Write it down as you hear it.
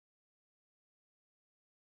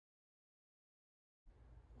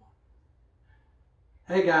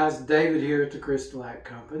Hey guys, David here at the Crystalac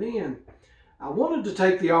Company, and I wanted to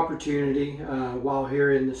take the opportunity while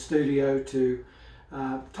here in the studio to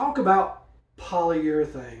talk about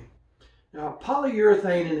polyurethane. Now,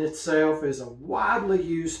 polyurethane in itself is a widely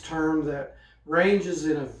used term that ranges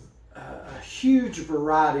in a huge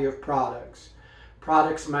variety of products.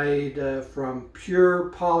 Products made from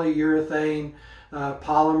pure polyurethane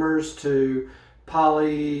polymers to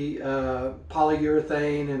polyurethane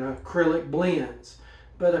and acrylic blends.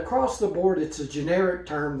 But across the board, it's a generic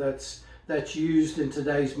term that's used in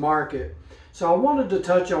today's market. So I wanted to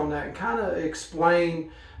touch on that and kind of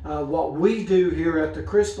explain what we do here at the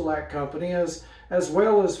Crystalac Company as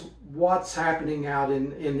well as what's happening out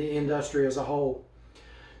in the industry as a whole.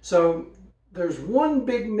 So there's one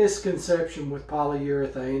big misconception with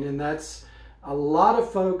polyurethane, and that's a lot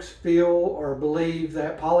of folks feel or believe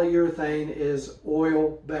that polyurethane is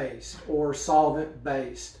oil-based or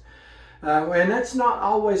solvent-based. And that's not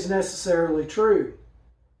always necessarily true.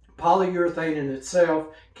 Polyurethane in itself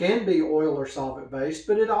can be oil or solvent-based,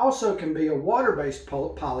 but it also can be a water-based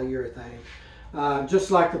polyurethane,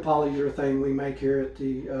 just like the polyurethane we make here at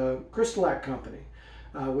the Crystalac Company.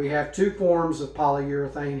 We have two forms of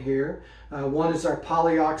polyurethane here. One is our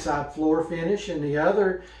polyoxide floor finish, and the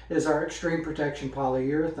other is our extreme protection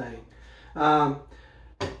polyurethane.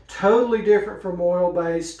 Totally different from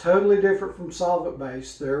oil-based, totally different from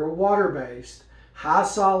solvent-based. They're a water-based, high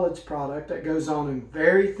solids product that goes on in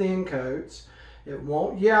very thin coats. It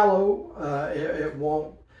won't yellow, it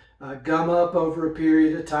won't gum up over a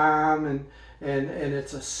period of time, and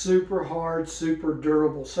it's a super hard, super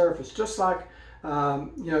durable surface, just like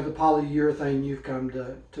the polyurethane you've come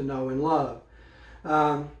to know and love.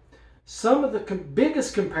 Some of the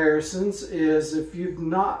biggest comparisons is if you've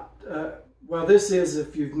not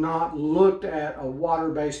if you've not looked at a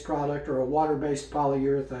water-based product or a water-based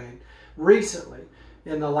polyurethane recently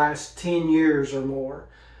in the last 10 years or more.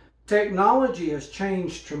 Technology has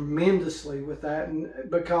changed tremendously with that, and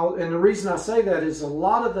the reason I say that is a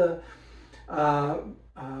lot of the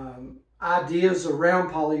ideas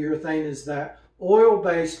around polyurethane is that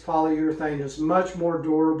oil-based polyurethane is much more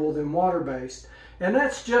durable than water-based, and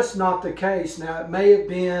that's just not the case. Now, it may have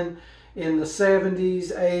been in the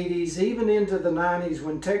 70s, 80s, even into the 90s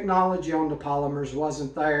when technology on the polymers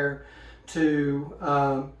wasn't there to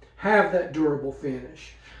have that durable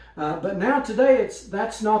finish. But now today,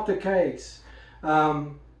 that's not the case.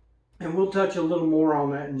 And we'll touch a little more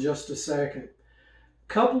on that in just a second.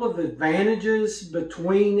 Couple of advantages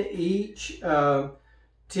between each.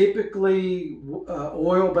 Typically,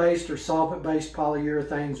 oil-based or solvent-based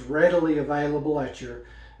polyurethanes readily available at your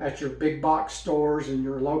big box stores and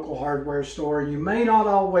your local hardware store. You may not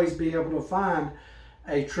always be able to find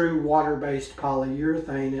a true water-based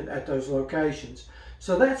polyurethane at those locations.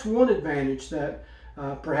 So that's one advantage that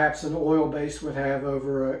perhaps an oil-based would have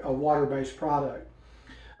over a water-based product.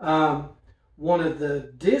 One of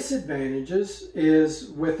the disadvantages is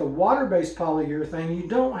with a water-based polyurethane, you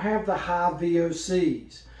don't have the high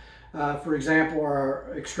VOCs. For example,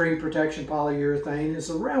 our extreme protection polyurethane is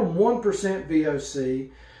around 1%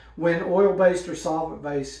 VOC, when oil-based or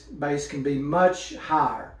solvent-based can be much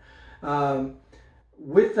higher.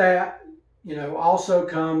 With that, also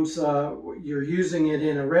comes you're using it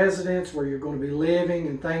in a residence where you're going to be living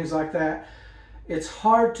and things like that. It's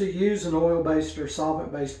hard to use an oil-based or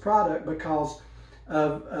solvent-based product because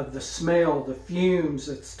of the smell, the fumes.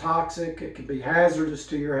 It's toxic. It can be hazardous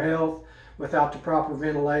to your health without the proper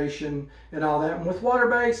ventilation and all that. And with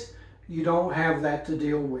water-based, you don't have that to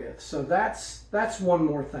deal with. So that's one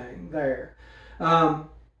more thing there.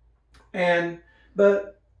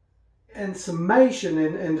 In summation,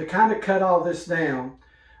 and to kind of cut all this down,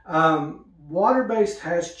 water-based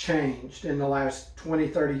has changed in the last 20,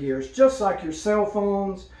 30 years, just like your cell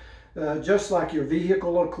phones, just like your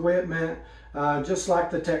vehicle equipment, just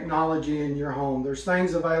like the technology in your home. There's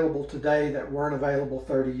things available today that weren't available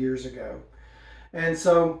 30 years ago. And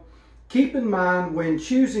so keep in mind when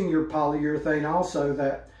choosing your polyurethane also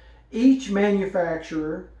that each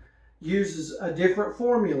manufacturer uses a different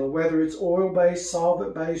formula, whether it's oil-based,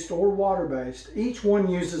 solvent-based, or water-based. Each one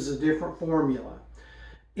uses a different formula.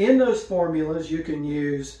 In those formulas, you can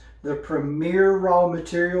use the premier raw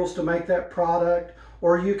materials to make that product,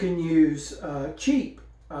 or you can use cheap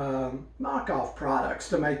knockoff products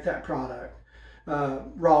to make that product,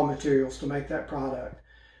 raw materials to make that product.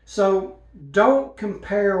 So don't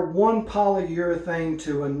compare one polyurethane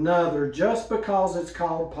to another just because it's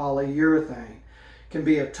called polyurethane. It can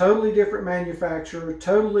be a totally different manufacturer,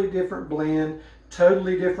 totally different blend,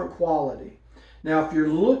 totally different quality. Now, if you're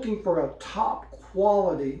looking for a top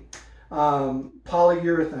quality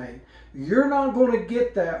polyurethane, You're not going to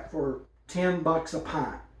get that for 10 bucks a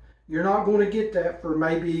pint. You're not going to get that for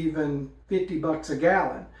maybe even 50 bucks a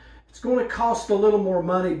gallon. It's going to cost a little more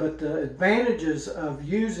money, but the advantages of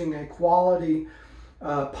using a quality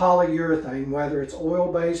polyurethane, whether it's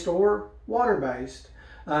oil-based or water-based,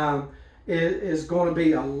 is going to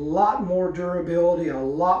be a lot more durability, a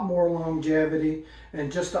lot more longevity,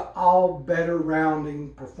 and just an all better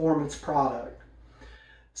rounding performance product.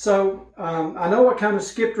 So I know I kind of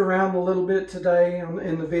skipped around a little bit today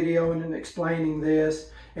in the video and in explaining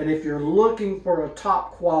this. And if you're looking for a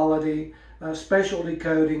top quality specialty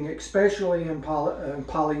coating, especially in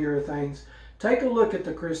polyurethanes, take a look at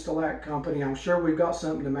the Crystalac company. I'm sure we've got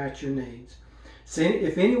something to match your needs. So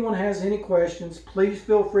if anyone has any questions, please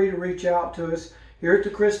feel free to reach out to us here at the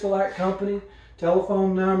Crystalac company.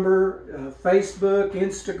 Telephone number, Facebook,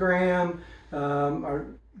 Instagram. Our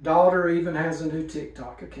daughter even has a new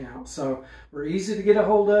TikTok account. So we're easy to get a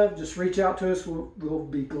hold of. Just reach out to us. We'll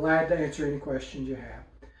be glad to answer any questions you have.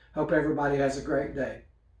 Hope everybody has a great day.